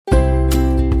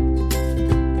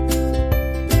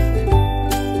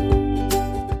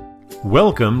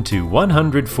Welcome to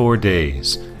 104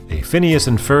 Days, a Phineas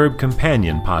and Ferb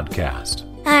companion podcast.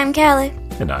 I'm Callie.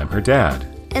 And I'm her dad.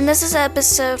 And this is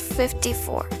episode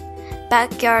 54,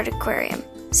 Backyard Aquarium.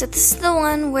 So this is the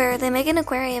one where they make an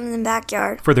aquarium in the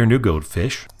backyard. For their new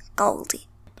goldfish. Goldie.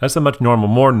 That's a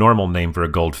more normal name for a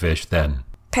goldfish than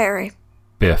Perry.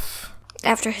 Biff.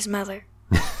 After his mother.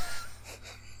 What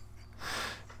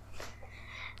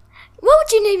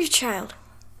would you name your child?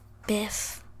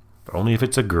 Biff. But only if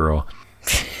it's a girl.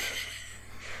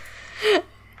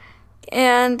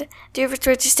 And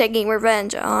Doofenshmirtz is taking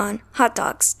revenge on hot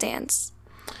dog stands.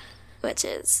 Which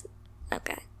is,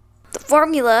 okay. The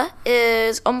formula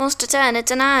is almost a 10.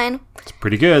 It's a 9. It's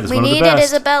pretty good. It's We one of the needed best.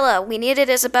 Isabella. We needed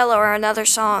Isabella or another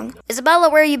song. Isabella,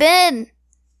 where you been?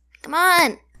 Come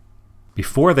on.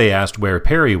 Before they asked where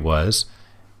Perry was,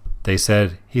 he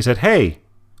said, hey,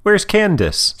 where's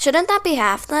Candace? Shouldn't that be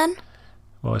half then?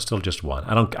 Well, it's still just one.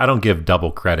 I don't give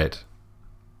double credit.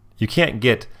 You can't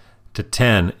get to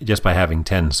 10 just by having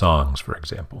 10 songs, for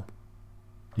example.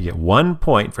 You get 1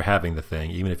 point for having the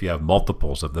thing, even if you have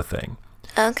multiples of the thing.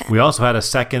 Okay. We also had a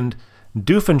second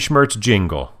Doofenshmirtz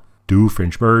jingle.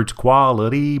 Doofenshmirtz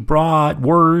quality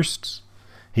bratwursts.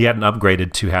 He hadn't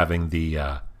upgraded to having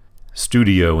the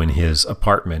studio in his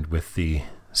apartment with the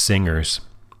singers.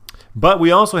 But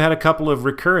we also had a couple of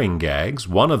recurring gags.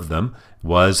 One of them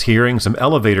was hearing some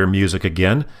elevator music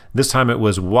again. This time it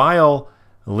was while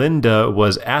Linda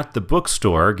was at the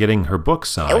bookstore getting her book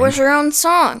signed. It was her own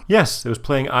song. Yes, it was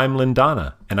playing I'm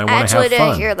Lindana, and I I want to have actually fun.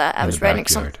 didn't hear that. I was writing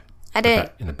something. I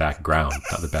didn't. In the background,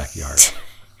 not the backyard.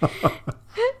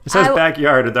 It says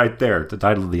backyard right there, the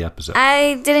title of the episode.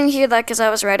 I didn't hear that because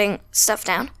I was writing stuff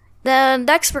down. The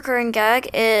next recurring gag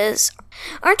is,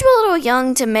 aren't you a little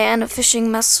young to man a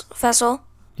fishing vessel?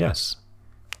 Yes.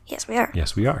 Yes, we are.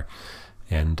 Yes, we are.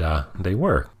 And they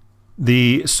were.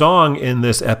 The song in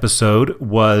this episode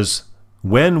was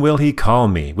When Will He Call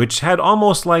Me, which had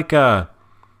almost like a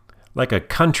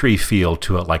country feel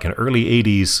to it, like an early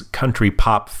 80s country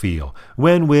pop feel.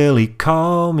 When will he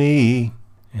call me?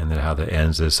 And then how that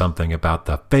ends is something about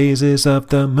the phases of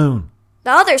the moon.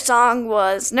 The other song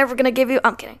was Never Gonna Give You...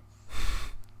 I'm kidding.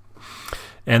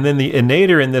 And then the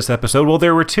innator in this episode, well,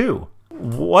 there were two.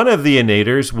 One of the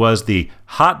innators was the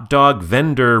hot dog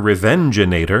vendor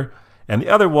revengeinator, and the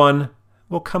other one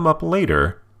will come up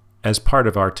later as part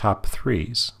of our top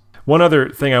threes. One other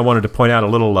thing I wanted to point out, a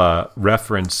little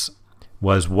reference,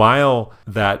 was while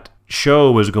that show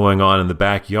was going on in the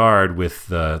backyard with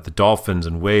the dolphins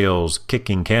and whales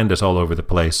kicking Candace all over the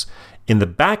place, in the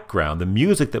background, the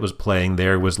music that was playing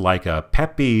there was like a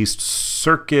peppy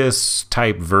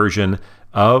circus-type version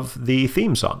of the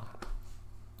theme song.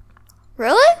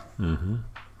 Really? Mm-hmm.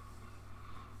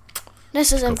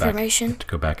 This is information. To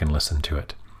go back and listen to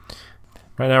it.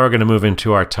 Right now we're going to move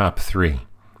into our top three.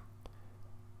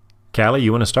 Callie,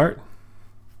 you want to start?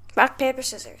 Rock, paper,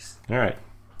 scissors. All right.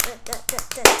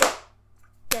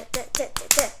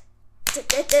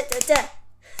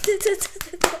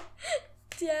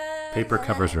 Paper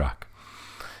covers rock.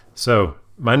 So,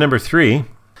 my number 3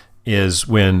 is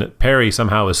when Perry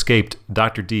somehow escaped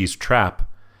Dr. D's trap,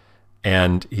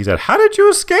 and he said, "How did you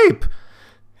escape?"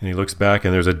 And he looks back,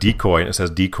 and there's a decoy, and it says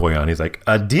decoy on. He's like,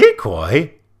 "A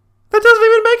decoy? That doesn't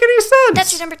even make any sense."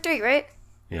 That's your number 3, right?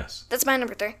 Yes. That's my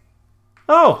number 3.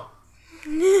 Oh.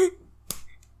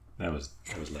 That was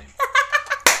lame.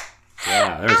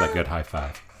 Yeah, there's a good high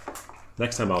five.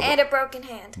 Next time And a broken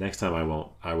hand. Next time I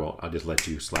won't. I'll just let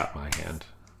you slap my hand.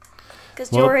 Because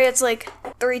Joriet's like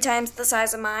 3 times the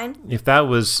size of mine. If that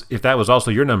was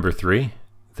also your number 3,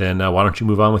 then why don't you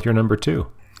move on with your number 2?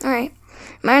 All right.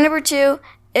 My number 2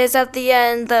 is at the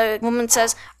end, the woman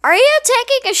says, "Are you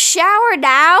taking a shower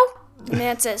now?" The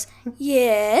man says,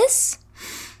 "Yes."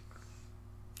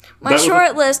 My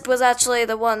short list was actually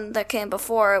the one that came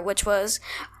before it, which was,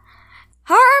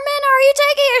 "Harmon, are you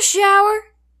taking a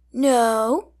shower?"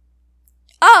 "No."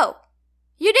 "Oh,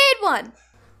 you need one."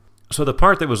 So the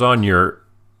part that was on your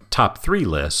top 3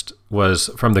 list was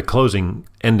from the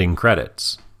ending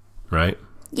credits, right?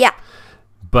 Yeah.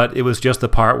 But it was just the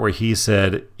part where he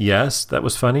said, "Yes," that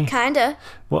was funny? Kinda.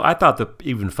 Well, I thought the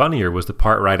even funnier was the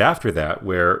part right after that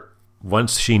where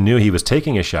once she knew he was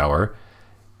taking a shower,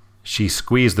 she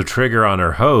squeezed the trigger on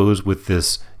her hose with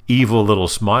this evil little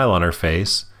smile on her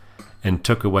face and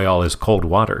took away all his cold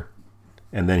water.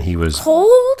 And then he was...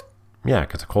 Cold? Yeah,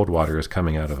 because the cold water is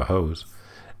coming out of a hose.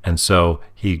 And so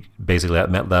he basically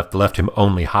left him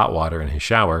only hot water in his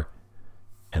shower,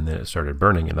 and then it started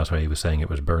burning, and that's why he was saying it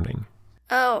was burning.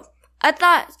 Oh, I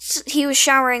thought he was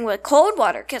showering with cold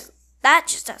water, because that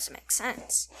just doesn't make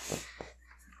sense.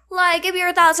 Like, if you're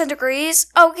 1,000 degrees,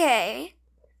 okay.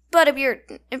 But if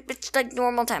it's like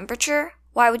normal temperature,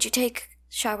 why would you take a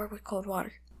shower with cold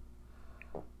water?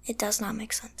 It does not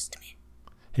make sense to me.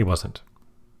 He wasn't.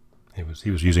 He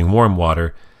was using warm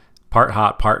water, part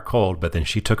hot, part cold, but then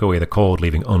she took away the cold,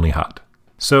 leaving only hot.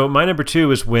 So my number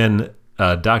 2 is when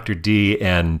Dr. D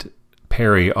and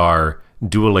Perry are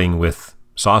dueling with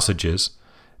sausages.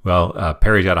 Well,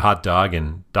 Perry's got a hot dog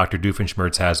and Dr.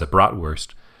 Doofenshmirtz has a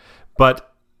bratwurst.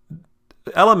 But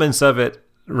elements of it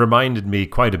reminded me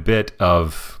quite a bit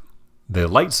of the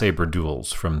lightsaber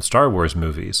duels from Star Wars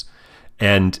movies.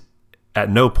 And at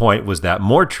no point was that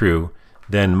more true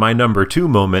than my number 2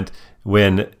 moment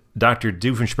when Dr.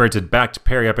 Doofenshmirtz had backed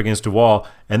Perry up against a wall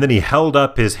and then he held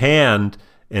up his hand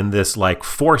in this like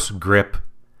force grip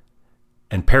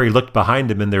and Perry looked behind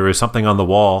him and there was something on the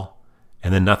wall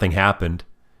and then nothing happened.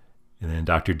 And then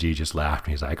Dr. D just laughed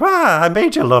and he's like, I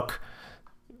made you look.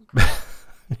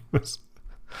 It was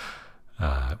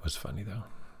funny though.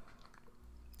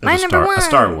 My number 1. A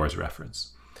Star Wars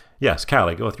reference. Yes,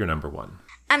 Callie, go with your number 1.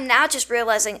 I'm now just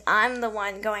realizing I'm the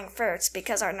one going first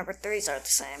because our number 3s are the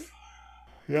same.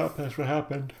 Yep, that's what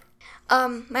happened.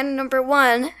 My number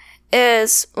 1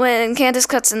 is when Candace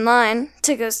cuts in line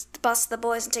to go bust the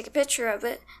boys and take a picture of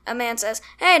it. A man says,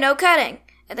 "Hey, no cutting."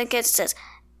 And then Candace says,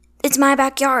 "It's my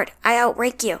backyard. I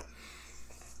outrake you."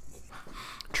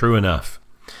 True enough.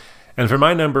 And for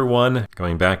my number 1,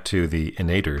 going back to the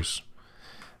innators,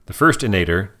 the first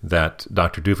innator that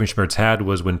Dr. Doofenshmirtz had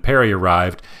was when Perry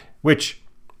arrived, which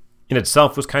in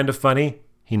itself was kind of funny.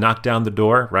 He knocked down the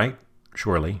door, right?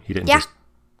 Surely. He didn't just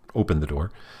open the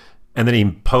door. And then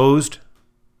he posed,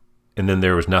 and then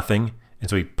there was nothing. And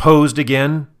so he posed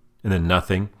again, and then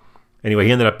nothing. Anyway,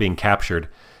 he ended up being captured.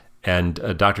 And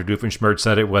Dr. Doofenshmirtz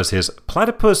said it was his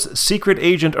platypus secret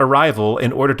agent arrival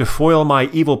in order to foil my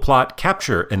evil plot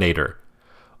capture innator.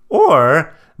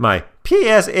 Or my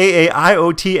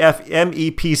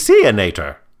PSAAIOTFMEPC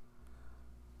innator.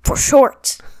 For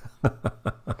short.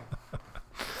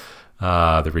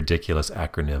 The ridiculous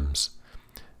acronyms.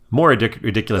 More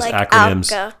ridiculous like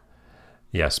acronyms. ALCA.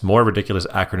 Yes, more ridiculous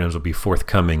acronyms will be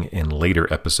forthcoming in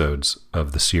later episodes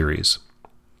of the series.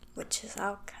 Which is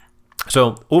ALCA.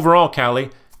 So, overall, Callie,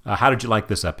 how did you like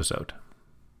this episode?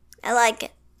 I like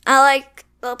it. I like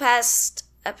the past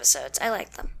episodes. I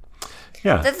like them.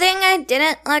 Yeah. The thing I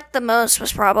didn't like the most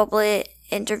was probably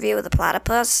Interview with a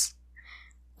Platypus.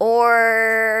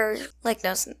 Or Lake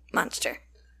Nose Monster.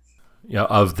 Yeah,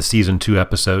 of the season 2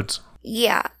 episodes.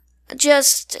 Yeah.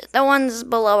 Just the ones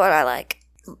below it I like.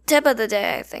 Tip of the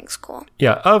Day I think's cool.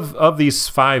 Yeah, of these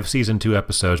 5 season 2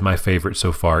 episodes, my favorite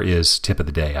so far is Tip of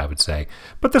the Day, I would say.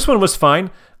 But this one was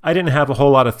fine. I didn't have a whole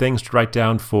lot of things to write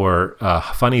down for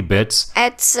funny bits.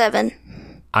 At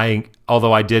 7.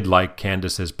 Although I did like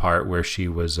Candace's part where she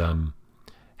was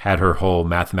had her whole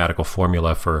mathematical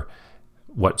formula for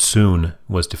what soon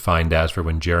was defined as for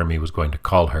when Jeremy was going to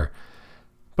call her.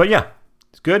 But yeah,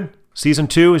 it's good. Season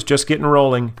 2 is just getting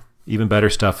rolling. Even better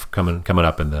stuff coming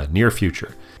up in the near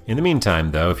future. In the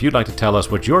meantime, though, if you'd like to tell us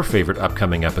what your favorite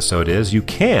upcoming episode is, you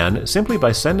can simply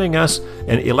by sending us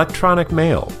an electronic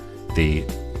mail. The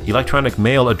electronic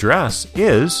mail address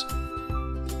is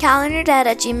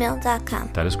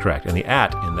calendardad@gmail.com. That is correct. And the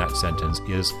 @ in that sentence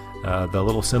is the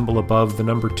little symbol above the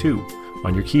number 2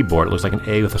 on your keyboard. It looks like an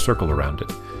A with a circle around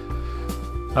it.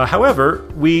 However,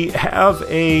 we have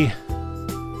a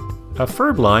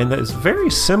Ferb line that is very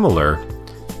similar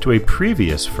to a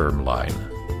previous Ferb line.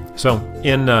 So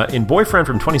in Boyfriend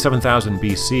from 27,000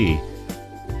 BC,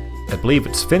 I believe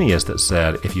it's Phineas that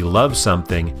said, if you love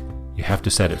something, you have to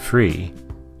set it free.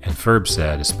 And Ferb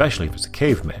said, especially if it's a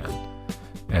caveman.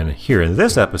 And here in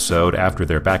this episode, after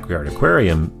their backyard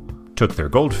aquarium took their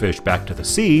goldfish back to the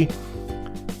sea,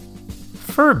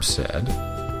 Ferb said,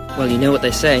 well, you know what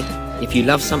they say, if you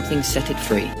love something, set it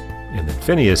free. And then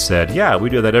Phineas said, yeah, we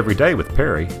do that every day with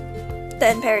Perry.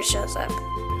 Then Perry shows up.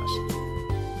 Yes.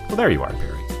 Well, there you are,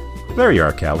 Perry. There you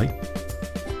are, Callie.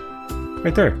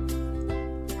 Right there.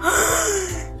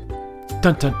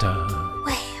 Dun dun dun.